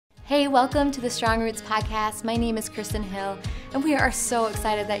Hey, welcome to the Strong Roots podcast. My name is Kristin Hill, and we are so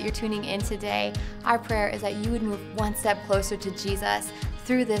excited that you're tuning in today. Our prayer is that you would move one step closer to Jesus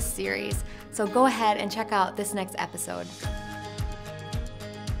through this series. So go ahead and check out this next episode.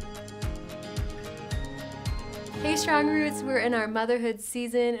 Hey Strong Roots, we're in our motherhood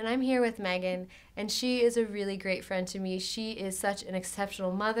season, and I'm here with Meagan, and she is a really great friend to me. She is such an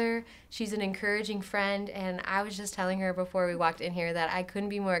exceptional mother. She's an encouraging friend, and I was just telling her before we walked in here that I couldn't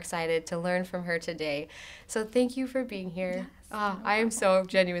be more excited to learn from her today. So thank you for being here. Yes, I am so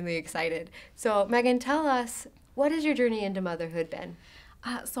genuinely excited. So Meagan, tell us, what has your journey into motherhood been?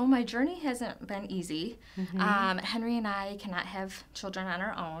 So my journey hasn't been easy. Henry and I cannot have children on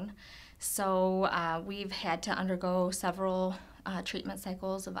our own. So we've had to undergo several treatment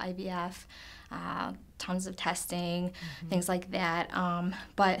cycles of IVF, tons of testing, things like that.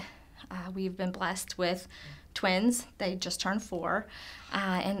 But we've been blessed with twins. They just turned 4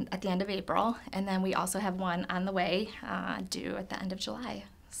 and at the end of April. And then we also have one on the way, due at the end of July.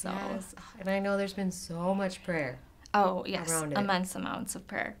 So. Yes, and I know there's been so much prayer. Oh, yes, immense amounts of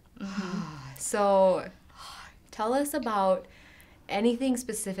prayer. So tell us about anything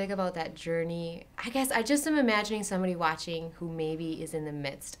specific about that journey. I guess I just am imagining somebody watching who maybe is in the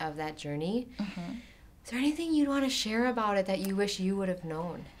midst of that journey. Is there anything you'd want to share about it that you wish you would have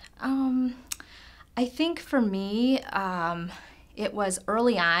known? I think for me, it was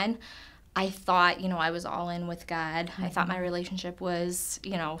early on. I thought, I was all in with God. I thought my relationship was,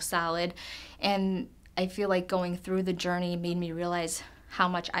 solid. And I feel like going through the journey made me realize how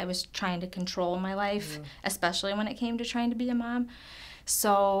much I was trying to control my life, especially when it came to trying to be a mom.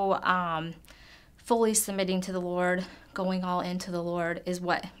 So fully submitting to the Lord, going all into the Lord is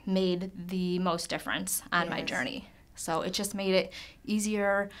what made the most difference on my journey. So it just made it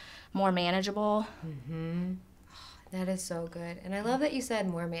easier, more manageable. That is so good. And I love that you said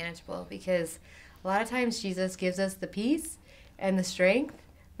more manageable, because a lot of times Jesus gives us the peace and the strength,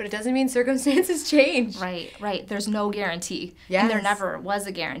 but it doesn't mean circumstances change. Right. There's no guarantee. Yes. And there never was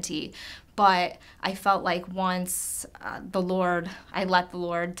a guarantee. But I felt like once I let the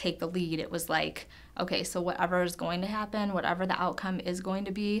Lord take the lead, it was like, okay, so whatever is going to happen, whatever the outcome is going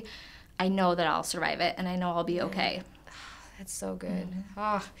to be, I know that I'll survive it, and I know I'll be okay. That's so good.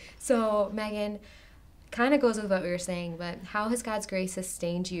 So, Meagan, kind of goes with what we were saying, but how has God's grace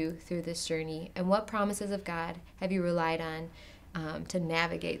sustained you through this journey, and what promises of God have you relied on to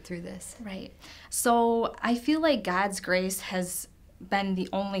navigate through this? Right. So I feel like God's grace has been the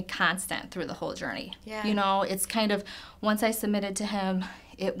only constant through the whole journey. Yeah. It's kind of, once I submitted to Him,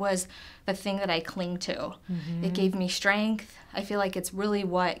 it was the thing that I cling to. It gave me strength. I feel like it's really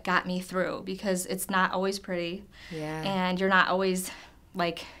what got me through, because it's not always pretty. And you're not always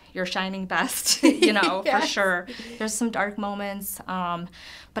like your shining best, for sure. There's some dark moments,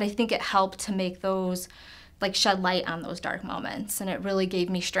 but I think it helped to make those, shed light on those dark moments. And it really gave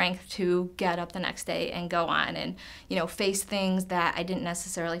me strength to get up the next day and go on and, face things that I didn't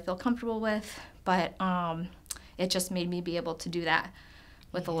necessarily feel comfortable with. But it just made me be able to do that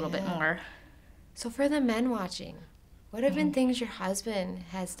with a little bit more. So for the men watching, what have been things your husband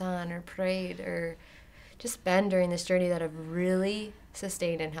has done or prayed or just been during this journey that have really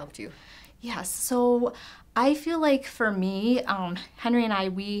sustained and helped you? Yes. So I feel like for me, Henry and I,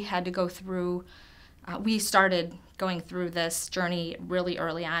 we had to go through we started going through this journey really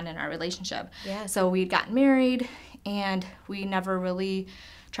early on in our relationship. So we'd gotten married, and we never really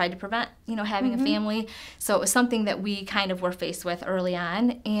tried to prevent, having a family. So it was something that we kind of were faced with early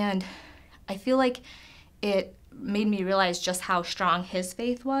on. And I feel like it made me realize just how strong his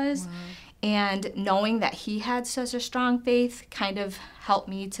faith was. And knowing that he had such a strong faith kind of helped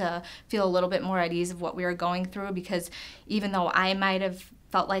me to feel a little bit more at ease of what we were going through, because even though I might have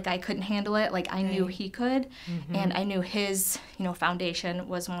felt like I couldn't handle it, I knew he could, and I knew his, foundation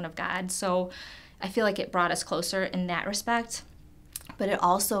was one of God. So I feel like it brought us closer in that respect. But it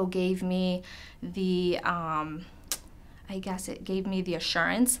also gave me the, the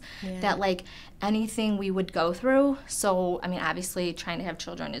assurance that anything we would go through. So, obviously trying to have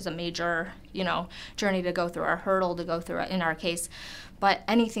children is a major, journey to go through, or hurdle to go through in our case. But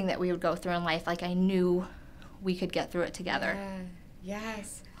anything that we would go through in life, I knew we could get through it together.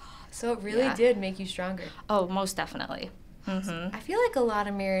 Yes. So it really did make you stronger. Oh, most definitely. I feel like a lot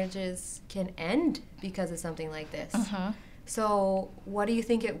of marriages can end because of something like this. So what do you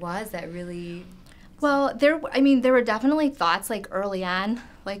think it was that really... Well, there were definitely thoughts early on,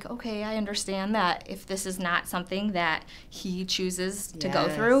 okay, I understand that if this is not something that he chooses to go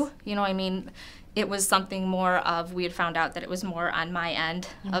through, it was something more of, we had found out that it was more on my end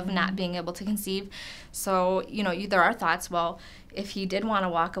of not being able to conceive. So, you know, there are thoughts, well, if he did want to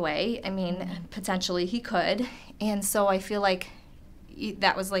walk away, I mean, potentially he could. And so I feel like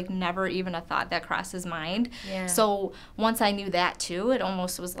that was like never even a thought that crossed his mind. Yeah. So once I knew that too, it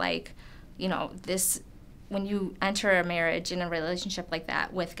almost was like, you know, this, when you enter a marriage and a relationship like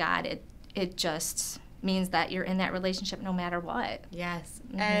that with God, it just means that you're in that relationship no matter what. Yes.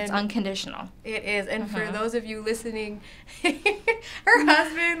 And it's unconditional. It is. And for those of you listening, her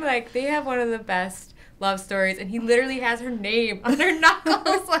husband, like, they have one of the best love stories, and he literally has her name on their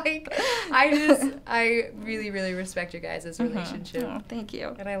knuckles. Like, I really, really respect your guys' relationship. Oh, thank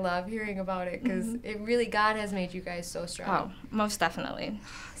you. And I love hearing about it, because it really, God has made you guys so strong. Oh, most definitely.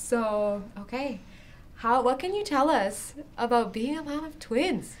 So, okay. What can you tell us about being a mom of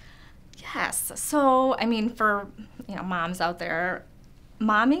twins? Yes. So, I mean, for, you know, moms out there,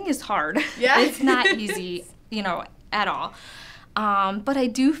 momming is hard. Yeah. It's not easy, you know, at all. But I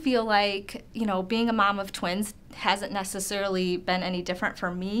do feel like, you know, being a mom of twins hasn't necessarily been any different for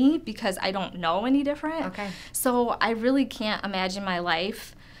me, because I don't know any different. Okay. So I really can't imagine my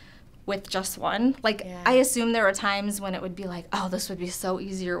life with just one. Like, Yeah. I assume there were times when it would be like, oh, this would be so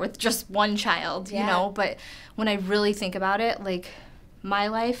easier with just one child, you know? But when I really think about it, like, my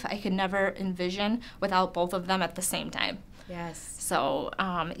life, I could never envision without both of them at the same time. Yes. So,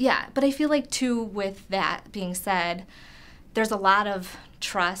 yeah. But I feel like, too, with that being said, there's a lot of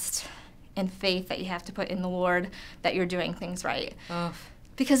trust and faith that you have to put in the Lord that you're doing things right. Oh.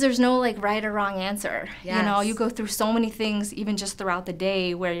 Because there's no, like, right or wrong answer. Yes. You know, you go through so many things, even just throughout the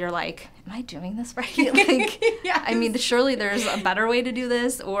day, where you're like, am I doing this right? Like, Yes. I mean, surely there's a better way to do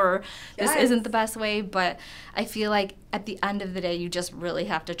this, or this Yes. isn't the best way. But I feel like at the end of the day, you just really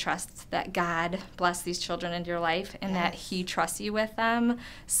have to trust that God bless these children into your life, and that He trusts you with them.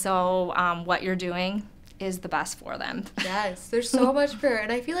 So what you're doing is the best for them. Yes, there's so much prayer,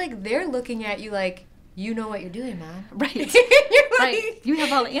 and I feel like they're looking at you like, you know what you're doing, Mom. Right. You're Right. like, You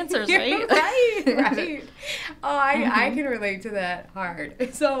have all the answers, you're right? right. Oh, I can relate to that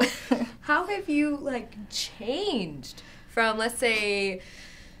hard. So, how have you, like, changed from, let's say,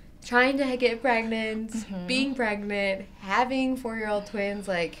 trying to get pregnant, being pregnant, having 4-year-old twins?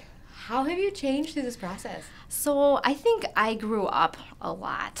 Like, how have you changed through this process? So I think I grew up a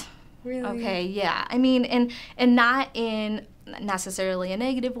lot. Really? Okay, yeah. I mean, and not in necessarily a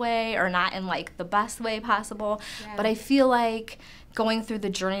negative way, or not in, like, the best way possible, Yeah. but I feel like going through the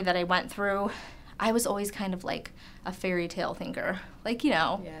journey that I went through, I was always kind of like a fairy tale thinker. Like, you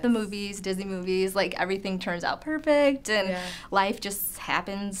know, Yes. the movies, Disney movies, like, everything turns out perfect, and Yeah. life just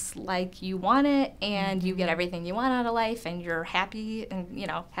happens like you want it, and you get everything you want out of life, and you're happy, and, you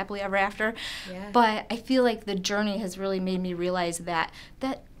know, happily ever after. Yeah. But I feel like the journey has really made me realize that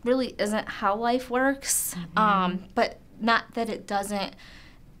that really isn't how life works. But not that it doesn't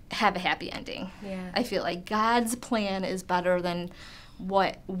have a happy ending. Yeah. I feel like God's plan is better than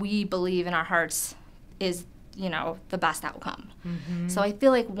what we believe in our hearts is, you know, the best outcome. So I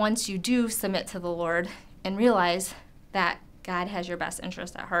feel like once you do submit to the Lord and realize that God has your best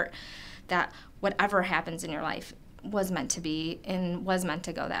interest at heart, that whatever happens in your life was meant to be and was meant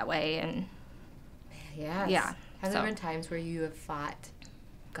to go that way. And Yes. Yeah, Have there so. been times where you have fought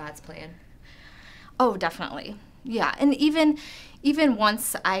God's plan? oh, definitely. Yeah. And even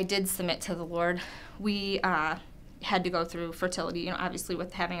once I did submit to the Lord, we had to go through fertility, you know, obviously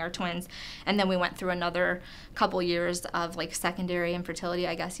with having our twins. And then we went through another couple years of, like, secondary infertility,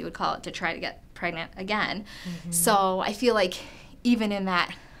 I guess you would call it, to try to get pregnant again. So I feel like even in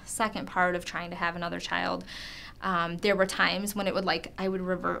that second part of trying to have another child, there were times when it would, like, I would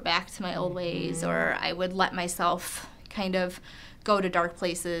revert back to my old ways, or I would let myself kind of go to dark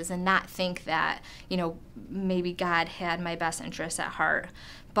places and not think that, you know, maybe God had my best interests at heart.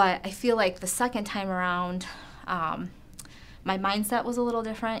 But I feel like the second time around, my mindset was a little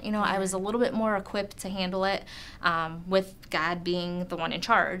different. You know, I was a little bit more equipped to handle it, with God being the one in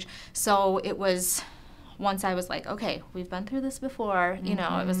charge. So it was, once I was like, okay, we've been through this before, you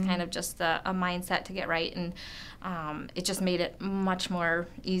know, it was kind of just a mindset to get right, and it just made it much more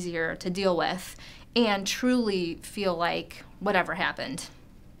easier to deal with, and truly feel like whatever happened,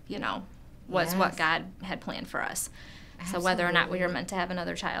 you know, was what God had planned for us. So whether or not we were meant to have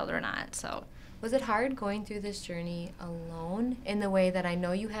another child or not, so. Was it hard going through this journey alone, in the way that I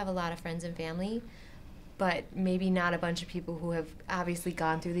know you have a lot of friends and family, but maybe not a bunch of people who have obviously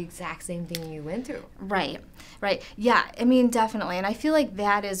gone through the exact same thing you went through? Right. Yeah, I mean, definitely. And I feel like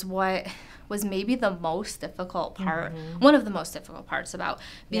that is what was maybe the most difficult part, one of the most difficult parts about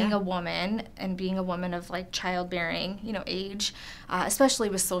being a woman and being a woman of like childbearing, age, especially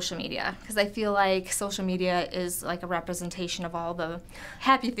with social media. Because I feel like social media is like a representation of all the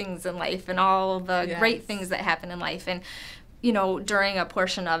happy things in life and all the great things that happen in life. And, during a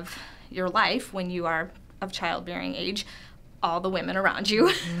portion of your life when you are of childbearing age, all the women around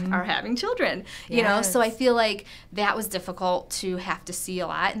you are having children, so I feel like that was difficult to have to see a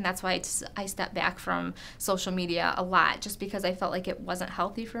lot, and that's why I stepped back from social media a lot, just because I felt like it wasn't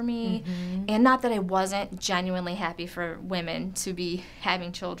healthy for me, and not that I wasn't genuinely happy for women to be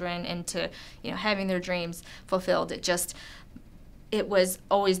having children and to, having their dreams fulfilled. It was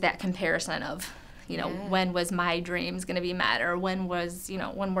always that comparison of, when was my dreams going to be met, or when was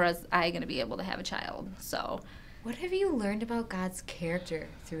I going to be able to have a child, so... What have you learned about God's character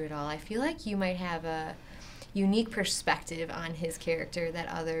through it all? I feel like you might have a unique perspective on his character that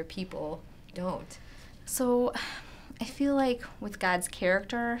other people don't. So I feel like with God's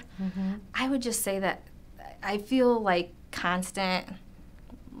character, I would just say that I feel like constant,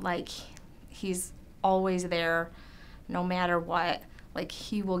 like he's always there no matter what. Like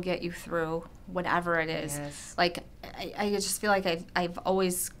he will get you through whatever it is. Yes. Like I just feel like I've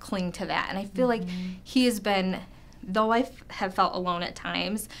always clinged to that. And I feel like he has been, though I have felt alone at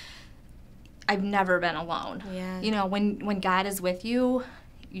times, I've never been alone. Yeah. When God is with you,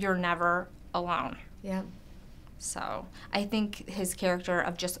 you're never alone. Yeah. So I think his character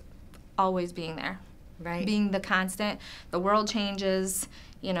of just always being there. Right. Being the constant. The world changes.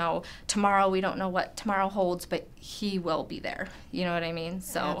 Tomorrow we don't know what tomorrow holds, but he will be there. You know what I mean?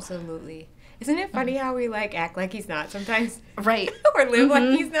 So absolutely. Isn't it funny how we act like he's not sometimes? Right. Or live like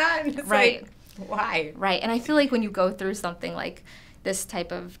he's not. And it's right. Why? Right. And I feel like when you go through something like this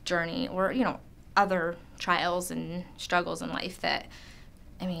type of journey, or other trials and struggles in life, that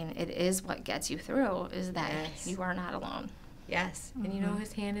it is what gets you through, is that you are not alone. Yes. And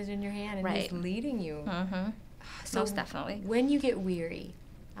his hand is in your hand, and he's leading you. So most definitely. When you get weary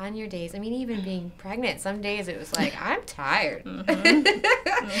on your days, even being pregnant, some days it was like, I'm tired.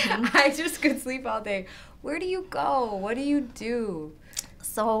 I just could sleep all day. Where do you go? What do you do?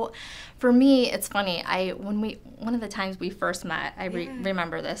 So for me, it's funny. One of the times we first met, I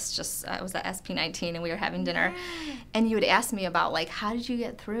remember this, it was at SP19 and we were having dinner, and you would ask me about how did you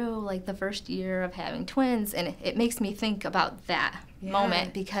get through the first year of having twins, and it makes me think about that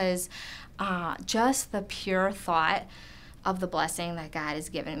moment, because just the pure thought of the blessing that God has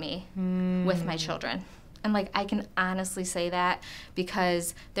given me with my children. And I can honestly say that,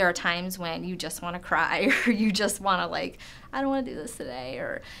 because there are times when you just want to cry, or you just want to I don't want to do this today,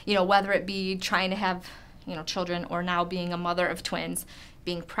 or whether it be trying to have children, or now being a mother of twins,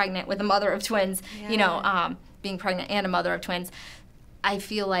 being pregnant with a mother of twins, being pregnant and a mother of twins. I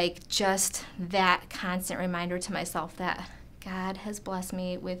feel like just that constant reminder to myself that God has blessed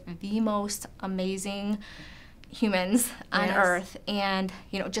me with the most amazing humans on earth, and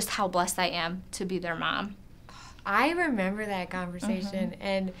just how blessed I am to be their mom. I remember that conversation,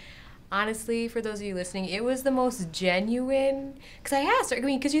 and honestly, for those of you listening, it was the most genuine, because I asked her,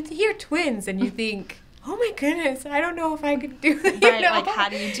 because you hear twins and you think, oh my goodness, I don't know if I could do that. Right, how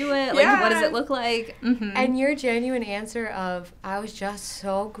do you do it? What does it look like? And your genuine answer of, I was just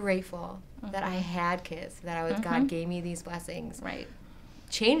so grateful that I had kids, that God gave me these blessings. Right.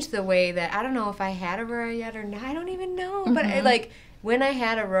 Changed the way that, I don't know if I had Aurora yet or not, I don't even know. But when I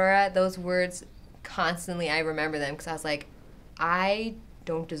had Aurora, those words constantly, I remember them, because I was like, I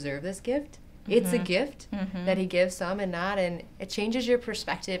don't deserve this gift. It's a gift that he gives some and not, and it changes your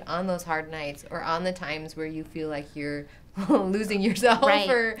perspective on those hard nights, or on the times where you feel like you're losing yourself,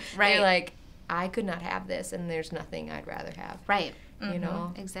 or you're like, I could not have this, and there's nothing I'd rather have. Right.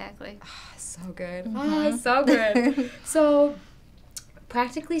 Exactly. Oh, so good. Oh, so good. So,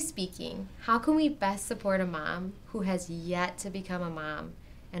 practically speaking, how can we best support a mom who has yet to become a mom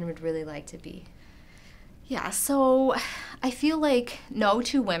and would really like to be? Yeah, so I feel like no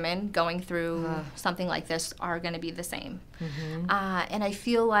two women going through something like this are going to be the same. And I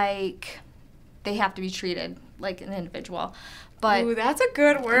feel like they have to be treated like an individual. But ooh, that's a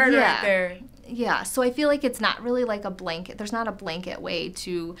good word right there. Yeah, so I feel like it's not really like a blanket. There's not a blanket way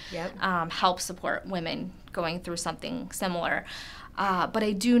to help support women going through something similar. But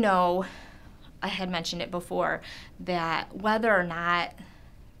I do know, I had mentioned it before, that whether or not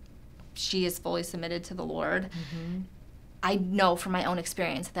she is fully submitted to the Lord, I know from my own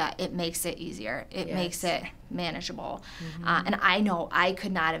experience that it makes it easier. It makes it manageable. And I know I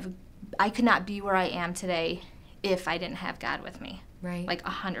could not be where I am today if I didn't have God with me. Right.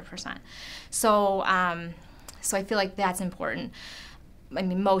 100%. So I feel like that's important.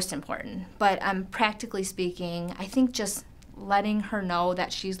 most important. But practically speaking, I think just letting her know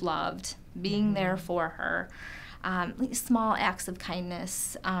that she's loved, being there for her, small acts of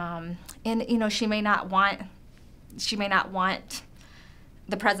kindness, and she may not want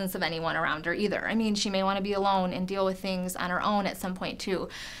the presence of anyone around her either. I mean, she may want to be alone and deal with things on her own at some point too.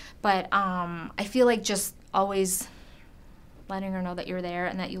 But I feel like just always letting her know that you're there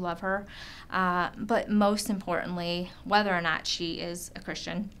and that you love her. But most importantly, whether or not she is a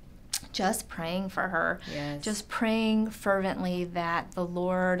Christian, just praying for her. Yes. Just praying fervently that the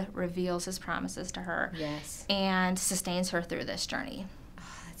Lord reveals his promises to her. Yes. And sustains her through this journey. Oh,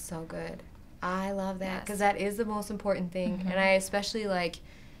 that's so good. I love that, because that is the most important thing. And I especially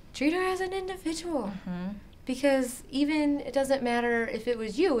treat her as an individual. Because even it doesn't matter if it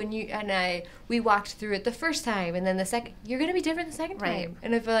was you and we walked through it the first time, and then the second, you're going to be different the second time.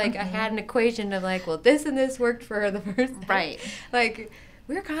 And if I had an equation of well, this and this worked for her the first time. Right.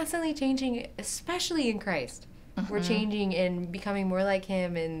 We're constantly changing, especially in Christ. We're changing and becoming more like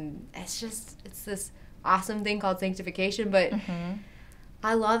him, and it's this awesome thing called sanctification. But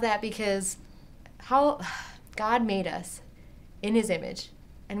I love that, because how God made us in his image,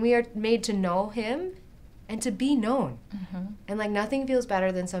 and we are made to know him and to be known. And nothing feels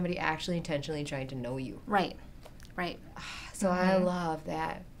better than somebody actually intentionally trying to know you. Right. So I love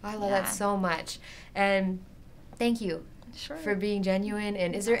that. I love that so much. And thank you for being genuine.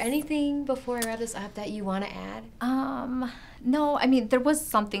 And is there anything before I wrap this up that you want to add? No, I mean, there was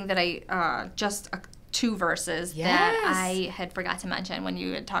something that I two verses that I had forgot to mention when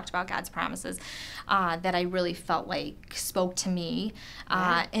you had talked about God's promises, that I really felt like spoke to me.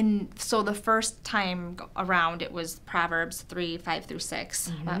 And so the first time around, it was Proverbs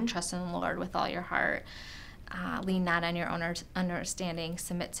 3:5-6, about trust in the Lord with all your heart. Lean not on your own understanding,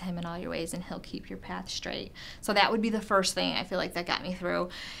 submit to him in all your ways, and he'll keep your path straight. So that would be the first thing I feel like that got me through.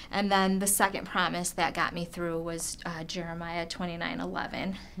 And then the second promise that got me through was Jeremiah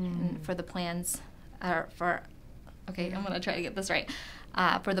 29:11, for the plans, I'm going to try to get this right.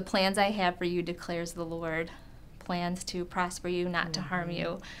 For the plans I have for you, declares the Lord, plans to prosper you, not to harm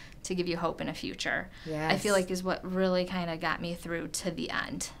you, to give you hope in a future. I feel like is what really kind of got me through to the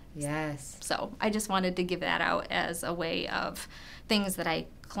end. Yes. So I just wanted to give that out as a way of things that I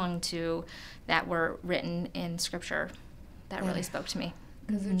clung to that were written in Scripture that really spoke to me.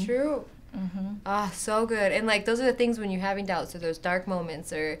 Because they're true. So good. And those are the things when you're having doubts or those dark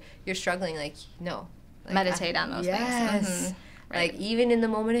moments or you're struggling, meditate on those things. Right. Even in the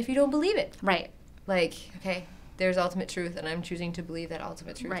moment if you don't believe it. Right. Okay, there's ultimate truth, and I'm choosing to believe that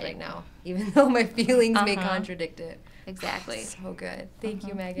ultimate truth right now, even though my feelings may contradict it. Exactly. So good. Thank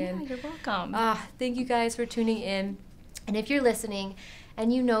you, Meagan. Yeah, you're welcome. Thank you guys for tuning in. And if you're listening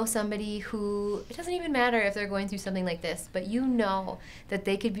and you know somebody who, it doesn't even matter if they're going through something like this, but you know that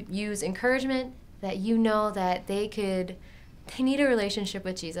they could use encouragement, that you know that they need a relationship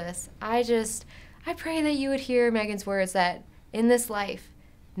with Jesus, I pray that you would hear Meagan's words that in this life,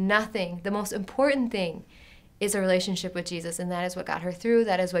 the most important thing is a relationship with Jesus, and that is what got her through.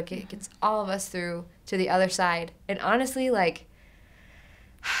 That is what gets all of us through to the other side. And honestly,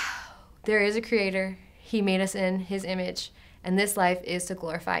 there is a creator. He made us in his image, and this life is to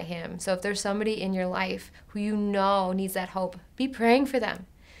glorify him. So if there's somebody in your life who you know needs that hope, be praying for them.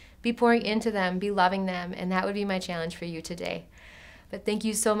 Be pouring into them. Be loving them. And that would be my challenge for you today. But thank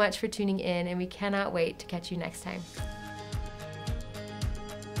you so much for tuning in, and we cannot wait to catch you next time.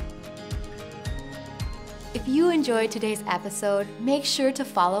 If you enjoyed today's episode, make sure to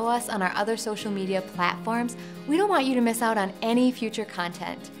follow us on our other social media platforms. We don't want you to miss out on any future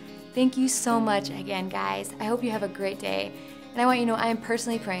content. Thank you so much again, guys. I hope you have a great day. And I want you to know I am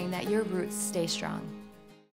personally praying that your roots stay strong.